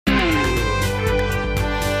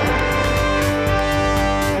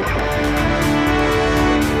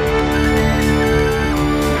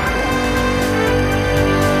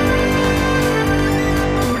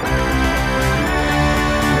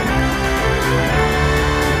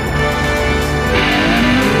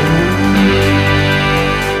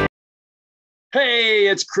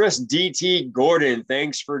it's Chris D.T. Gordon.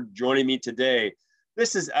 Thanks for joining me today.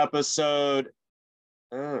 This is episode,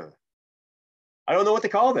 I don't know what to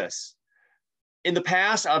call this. In the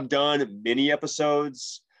past, I've done mini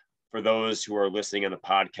episodes. For those who are listening on the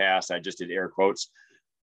podcast, I just did air quotes,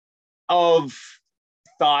 of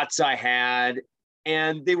thoughts I had.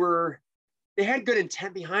 And they had good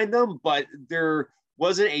intent behind them, but there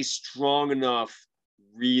wasn't a strong enough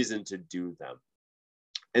reason to do them.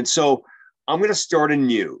 And so I'm going to start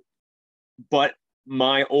anew. But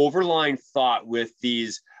my overlying thought with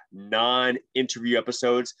these non-interview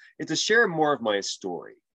episodes is to share more of my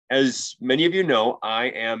story. As many of you know, I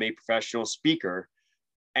am a professional speaker,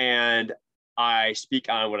 and I speak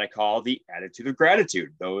on what I call the attitude of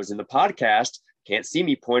gratitude. Those in the podcast can't see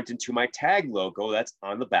me pointing to my tag logo that's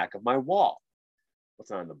on the back of my wall. What's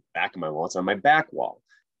on the back of my wall? It's on my back wall.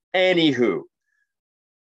 Anywho,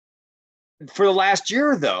 for the last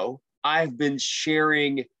year, though, I've been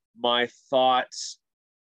sharing my thoughts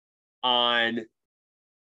on,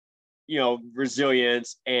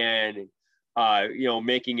 resilience and,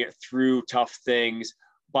 making it through tough things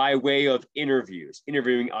by way of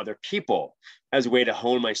interviewing other people as a way to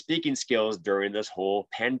hone my speaking skills during this whole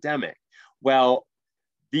pandemic. Well,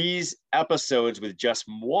 these episodes with just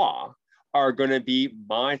moi are going to be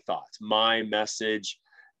my thoughts, my message,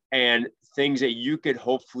 and things that you could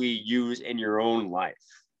hopefully use in your own life,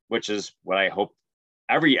 which is what I hope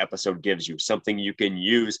every episode gives you, something you can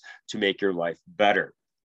use to make your life better.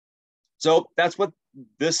 So that's what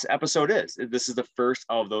this episode is. This is the first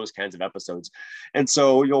of those kinds of episodes. And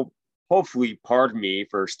so you'll hopefully pardon me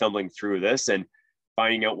for stumbling through this and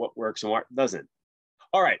finding out what works and what doesn't.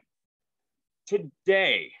 All right.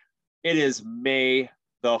 Today, it is May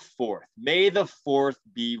the 4th. May the 4th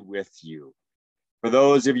be with you. For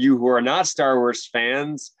those of you who are not Star Wars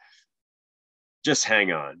fans, just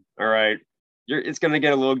hang on. All right. It's going to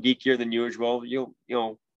get a little geekier than usual.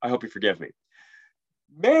 I hope you forgive me.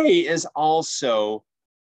 May is also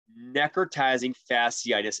Necrotizing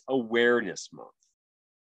Fasciitis Awareness Month.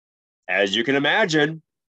 As you can imagine,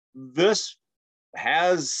 this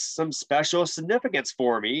has some special significance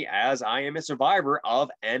for me as I am a survivor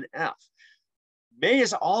of NF. May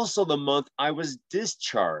is also the month I was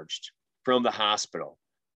discharged from the hospital.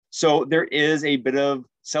 So there is a bit of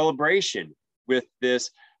celebration with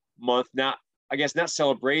this month. Not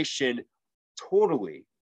celebration totally,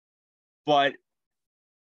 but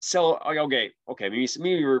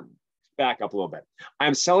maybe we're back up a little bit.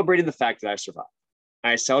 I'm celebrating the fact that I survived.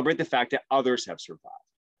 I celebrate the fact that others have survived.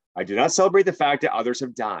 I do not celebrate the fact that others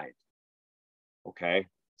have died. Okay,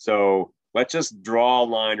 so let's just draw a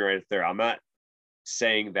line right there. I'm not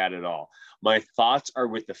saying that at all. My thoughts are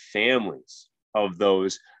with the families of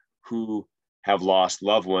those who have lost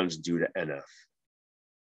loved ones due to NF.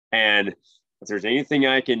 And if there's anything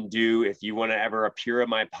I can do, if you want to ever appear on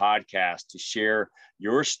my podcast to share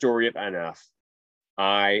your story of NF,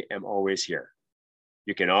 I am always here.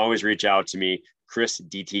 You can always reach out to me,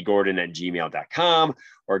 chrisdtgordon@gmail.com,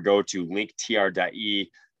 or go to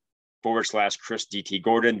linktr.ee/Chris D.T.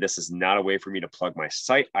 Gordon. This is not a way for me to plug my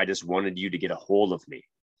site. I just wanted you to get a hold of me.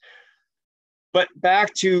 But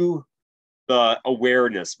back to the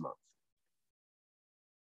Awareness Month.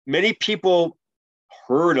 Many people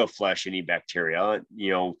heard of flesh-eating bacteria.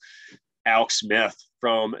 Alex Smith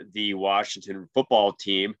from the Washington football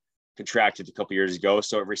team contracted a couple years ago,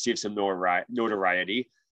 so it received some notoriety.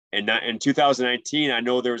 And in 2019, I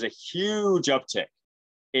know there was a huge uptick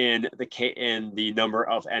in the number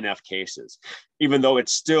of NF cases, even though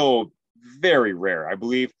it's still very rare. I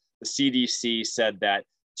believe the CDC said that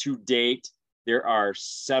to date, there are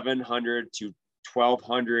 700 to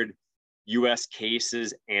 1,200 US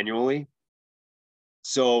cases annually.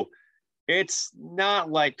 So it's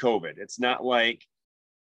not like COVID. It's not like,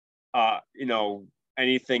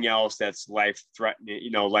 anything else that's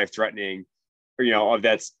life-threatening, or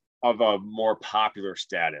that's of a more popular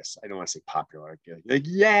status. I don't want to say popular. Like,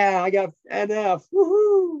 yeah, I got NF.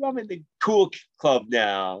 Woohoo! I'm in the cool club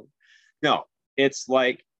now. No, it's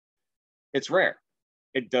rare.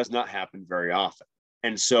 It does not happen very often.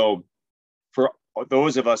 And so for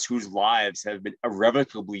those of us whose lives have been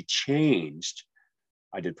irrevocably changed,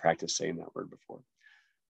 I did practice saying that word before,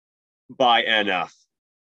 by NF,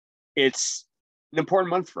 it's an important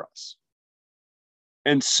month for us.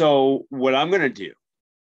 And so what I'm going to do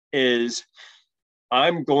is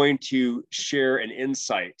I'm going to share an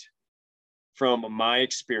insight from my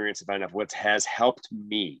experience of NF, what has helped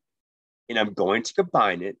me, and I'm going to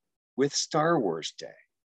combine it with Star Wars Day.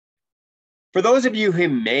 For those of you who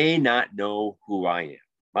may not know who I am,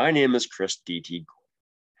 my name is Chris D.T. Gordon.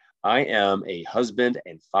 I am a husband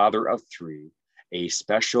and father of 3, a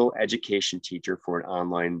special education teacher for an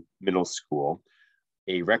online middle school,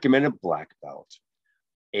 a recommended black belt,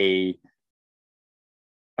 I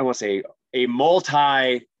want to say a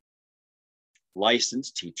multi-licensed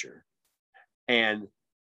teacher, and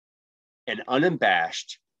an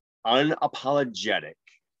unabashed, unapologetic,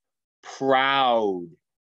 proud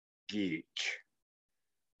geek.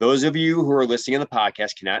 Those of you who are listening on the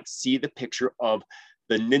podcast cannot see the picture of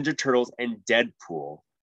the Ninja Turtles and Deadpool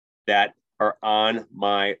that are on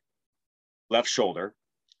my left shoulder,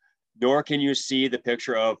 nor can you see the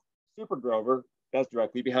picture of Super Grover that's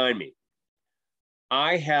directly behind me.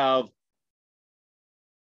 I have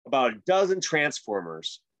about a dozen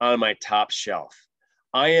Transformers on my top shelf.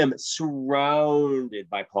 I am surrounded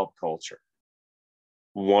by pulp culture.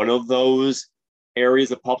 One of those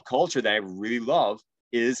areas of pulp culture that I really love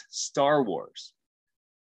is Star Wars.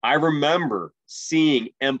 I remember seeing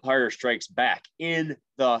Empire Strikes Back in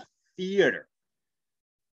the theater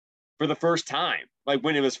for the first time, like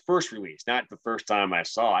when it was first released, not the first time I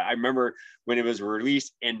saw it. I remember when it was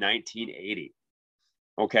released in 1980.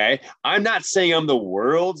 Okay. I'm not saying I'm the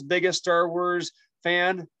world's biggest Star Wars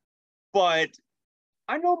fan, but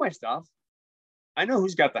I know my stuff. I know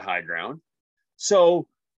who's got the high ground. So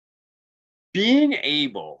being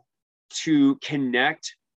able to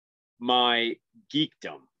connect my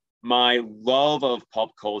geekdom, my love of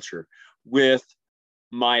pulp culture with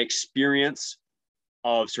my experience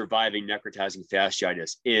of surviving necrotizing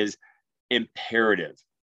fasciitis is imperative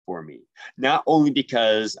for me. Not only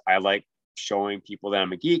because I like showing people that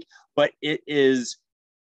I'm a geek, but it is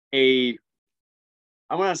I'm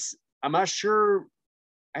not sure,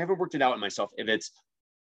 I haven't worked it out in myself if it's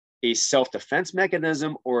a self-defense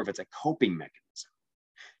mechanism or if it's a coping mechanism.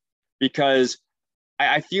 Because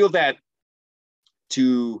I feel that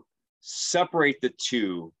to separate the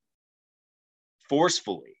two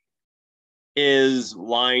forcefully is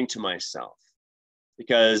lying to myself,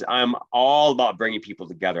 because I'm all about bringing people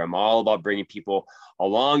together. I'm all about bringing people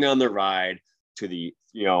along on the ride to the,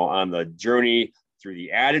 on the journey through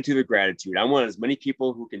the attitude of gratitude. I want as many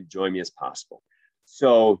people who can join me as possible.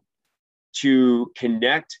 So to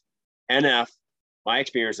connect NF, my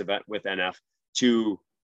experience with NF, to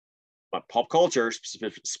pulp culture,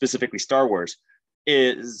 specifically Star Wars,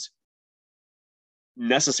 is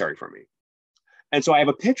necessary for me. And so I have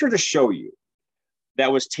a picture to show you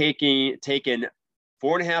that was taken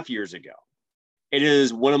 4.5 years ago. It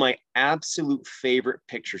is one of my absolute favorite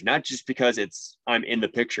pictures, not just because I'm in the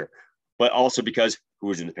picture, but also because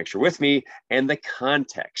who is in the picture with me and the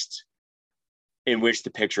context in which the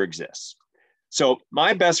picture exists. So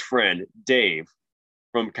my best friend, Dave,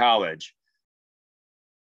 from college,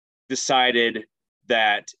 decided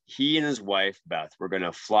that he and his wife, Beth, were going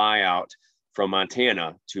to fly out from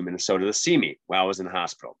Montana to Minnesota to see me while I was in the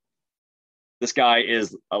hospital. This guy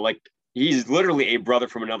is he's literally a brother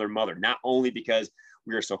from another mother, not only because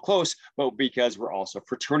we are so close, but because we're also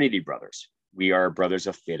fraternity brothers. We are brothers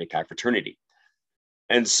of Theta Chi fraternity.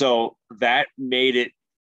 And so that made it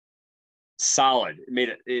solid.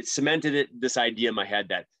 It cemented this idea in my head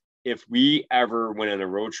that if we ever went on a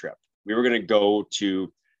road trip, we were going to go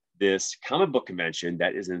to this comic book convention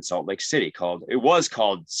that is in Salt Lake City it was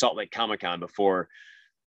called Salt Lake Comic-Con before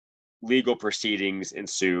legal proceedings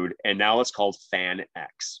ensued, and now it's called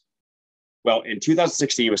FanX. Well, in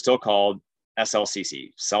 2016, it was still called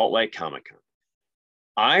SLCC, Salt Lake Comic-Con.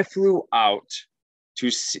 I flew out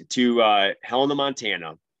to Helena,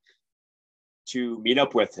 Montana, to meet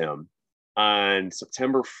up with him on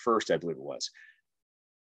September 1st, I believe it was.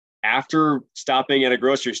 After stopping at a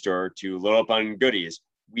grocery store to load up on goodies,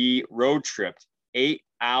 we road tripped 8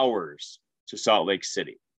 hours to Salt Lake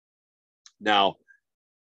City. Now,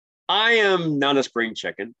 I am not a spring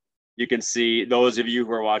chicken. You can see, those of you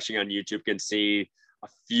who are watching on YouTube can see a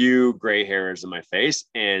few gray hairs in my face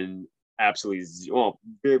and absolutely,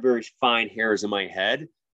 very, very fine hairs in my head.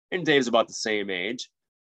 And Dave's about the same age.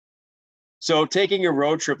 So taking a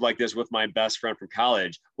road trip like this with my best friend from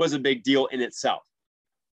college was a big deal in itself.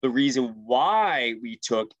 The reason why we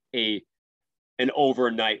took an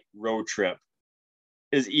overnight road trip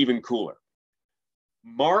is even cooler.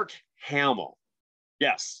 Mark Hamill,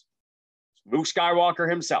 yes, Luke Skywalker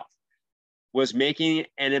himself, was making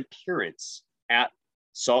an appearance at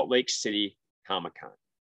Salt Lake City Comic-Con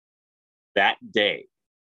that day.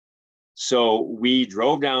 So we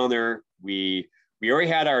drove down there. We already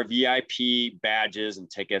had our VIP badges and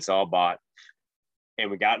tickets all bought, and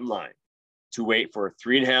we got in line to wait for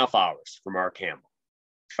 3.5 hours for Mark Hamill.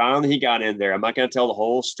 Finally, he got in there. I'm not going to tell the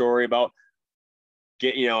whole story about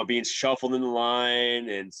being shuffled in the line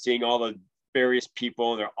and seeing all the various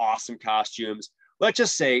people in their awesome costumes. Let's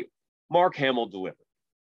just say Mark Hamill delivered.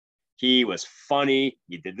 He was funny.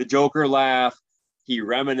 He did the Joker laugh. He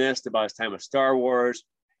reminisced about his time with Star Wars.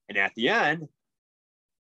 And at the end,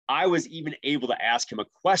 I was even able to ask him a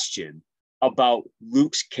question about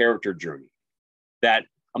Luke's character journey that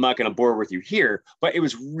I'm not going to bore with you here, but it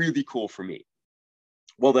was really cool for me.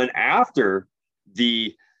 Well, then after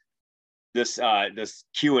this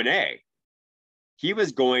Q&A, he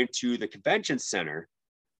was going to the convention center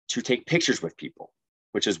to take pictures with people,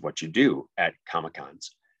 which is what you do at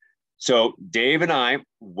Comic-Cons. So Dave and I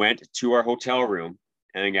went to our hotel room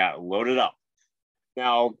and got loaded up.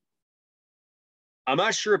 Now, I'm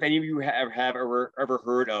not sure if any of you have ever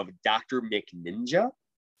heard of Dr. McNinja.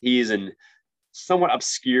 He's a somewhat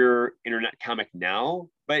obscure internet comic now,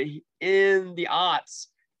 but in the aughts,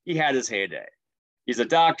 he had his heyday. He's a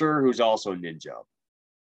doctor who's also a ninja.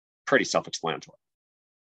 Pretty self-explanatory.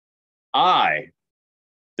 I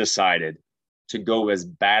decided to go as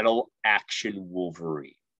Battle Action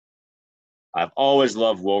Wolverine. I've always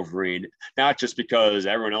loved Wolverine, not just because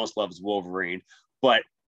everyone else loves Wolverine, but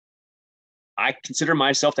I consider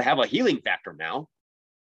myself to have a healing factor now.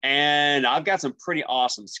 And I've got some pretty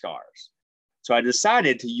awesome scars. So I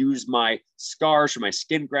decided to use my scars from my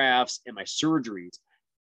skin grafts and my surgeries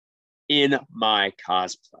in my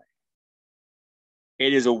cosplay.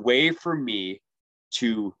 It is a way for me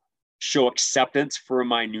to show acceptance for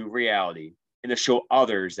my new reality and to show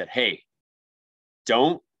others that, hey,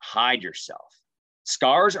 don't hide yourself.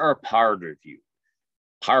 Scars are a part of you.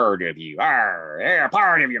 Part of you. They're a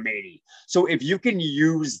part of you, matey. So if you can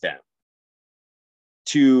use them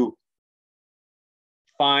to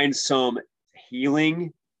find some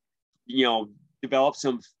healing, develop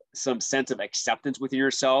some sense of acceptance within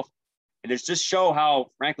yourself, and it's just show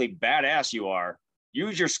how, frankly, badass you are,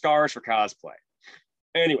 use your scars for cosplay.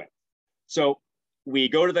 Anyway, so we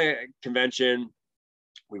go to the convention.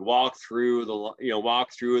 We walk through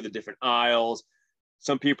the different aisles.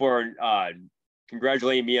 Some people are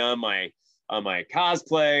congratulating me on my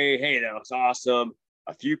cosplay. Hey, that looks awesome.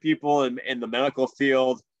 A few people in the medical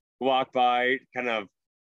field walk by, kind of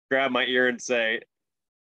grab my ear and say,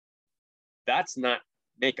 "That's not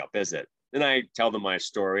makeup, is it?" And I tell them my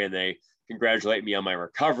story, and they congratulate me on my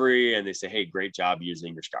recovery, and they say, "Hey, great job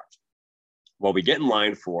using your scars." Well, we get in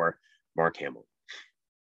line for Mark Hamill.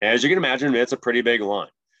 As you can imagine, it's a pretty big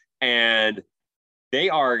line. And they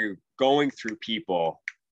are going through people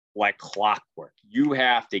like clockwork. You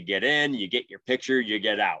have to get in, you get your picture, you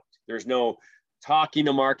get out. There's no talking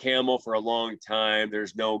to Mark Hamill for a long time.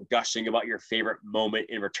 There's no gushing about your favorite moment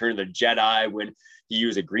in Return of the Jedi when he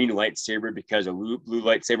used a green lightsaber because a blue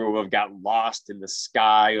lightsaber would have got lost in the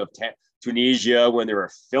sky of Tunisia when they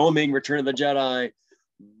were filming Return of the Jedi.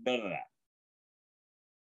 None of that.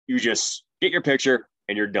 You just get your picture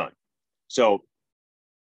and you're done. So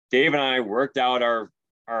Dave and I worked out our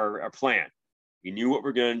plan. We knew what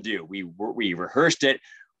we're going to do. We rehearsed it.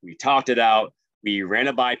 We talked it out. We ran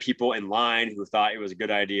it by people in line who thought it was a good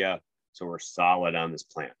idea. So we're solid on this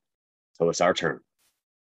plan. So it's our turn.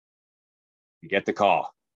 We get the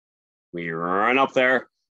call. We run up there.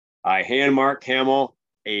 I hand Mark Hamill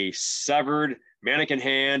a severed mannequin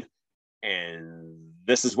hand, and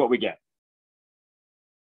this is what we get.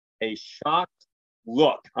 A shocked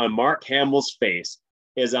look on Mark Hamill's face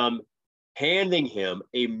as I'm handing him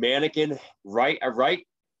a right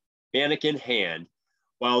mannequin hand,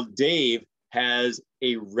 while Dave has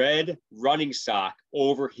a red running sock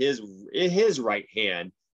over his right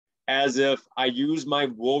hand, as if I use my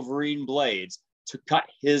Wolverine blades to cut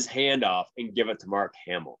his hand off and give it to Mark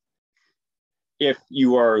Hamill. If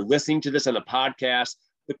you are listening to this on a podcast,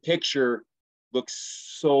 the picture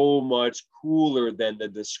looks so much cooler than the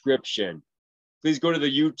description. Please go to the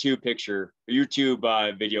YouTube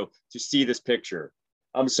video to see this picture.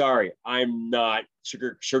 I'm sorry, I'm not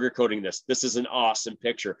sugarcoating this. This is an awesome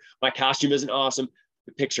picture. My costume isn't awesome.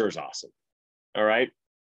 The picture is awesome. All right?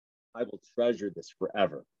 I will treasure this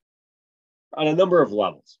forever on a number of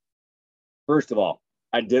levels. First of all,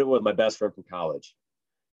 I did it with my best friend from college.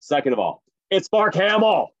 Second of all, it's Mark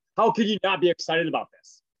Hamill. How could you not be excited about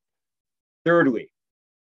this? Thirdly,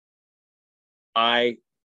 I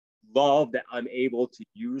love that I'm able to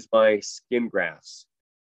use my skin grafts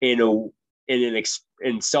in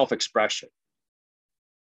self-expression,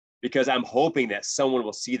 because I'm hoping that someone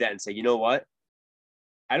will see that and say, you know what?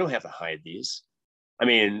 I don't have to hide these. I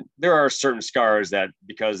mean, there are certain scars that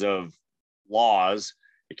because of laws,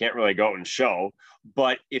 you can't really go out and show,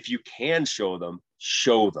 but if you can show them,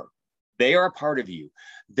 show them. They are a part of you.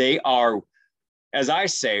 They are, as I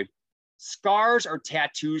say, scars are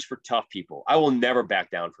tattoos for tough people. I will never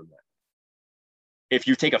back down from that. If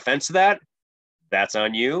you take offense to that, that's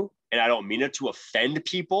on you. and I don't mean it to offend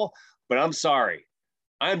people, but I'm sorry.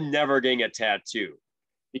 I'm never getting a tattoo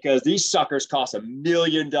because these suckers cost $1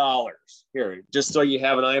 million. Here, just so you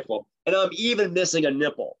have an eyeful. And I'm even missing a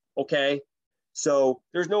nipple, okay? So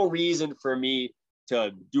there's no reason for me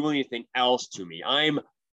to do anything else to me. I'm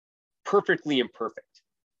perfectly imperfect.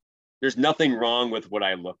 There's nothing wrong with what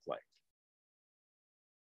I look like.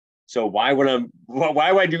 So why would I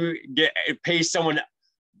pay someone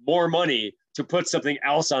more money to put something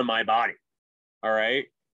else on my body? All right.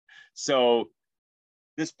 So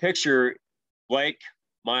this picture, like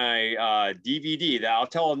my DVD, that I'll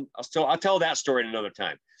tell that story another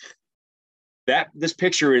time. This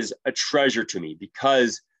picture is a treasure to me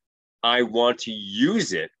because I want to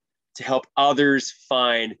use it to help others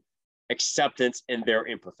find acceptance in their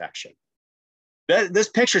imperfection. This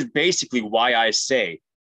picture is basically why I say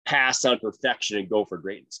pass on perfection and go for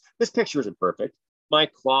greatness. This picture isn't perfect. My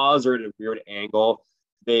claws are at a weird angle.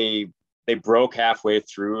 They broke halfway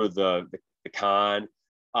through the con.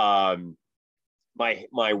 My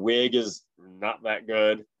wig is not that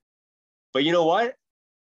good. But you know what?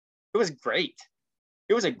 It was great.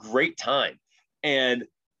 It was a great time. And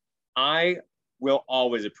I will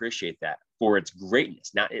always appreciate that for its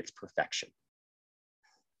greatness, not its perfection.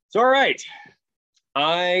 So, all right.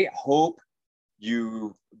 I hope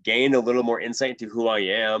you gain a little more insight into who I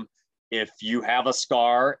am. If you have a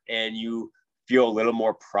scar and you feel a little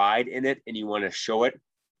more pride in it and you want to show it,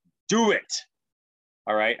 do it.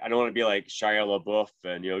 All right. I don't want to be like Shia LaBeouf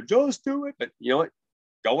and, just do it. But you know what?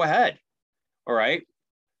 Go ahead. All right.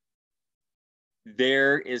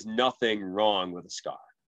 There is nothing wrong with a scar.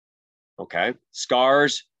 Okay.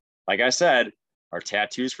 Scars, like I said, are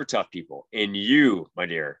tattoos for tough people. And you, my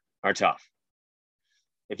dear, are tough.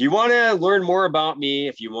 If you want to learn more about me,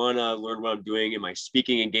 if you want to learn what I'm doing in my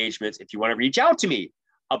speaking engagements, if you want to reach out to me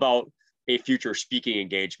about a future speaking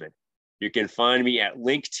engagement, you can find me at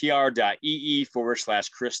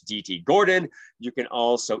linktr.ee/Chris DT Gordon. You can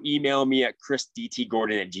also email me at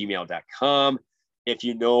chrisdtgordon@gmail.com. If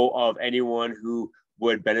you know of anyone who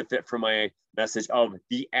would benefit from my message of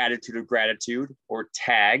the attitude of gratitude or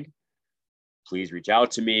tag, please reach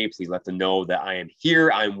out to me. Please let them know that I am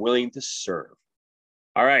here. I'm willing to serve.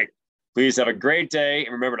 All right. Please have a great day.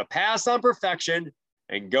 And remember to pass on perfection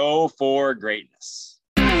and go for greatness.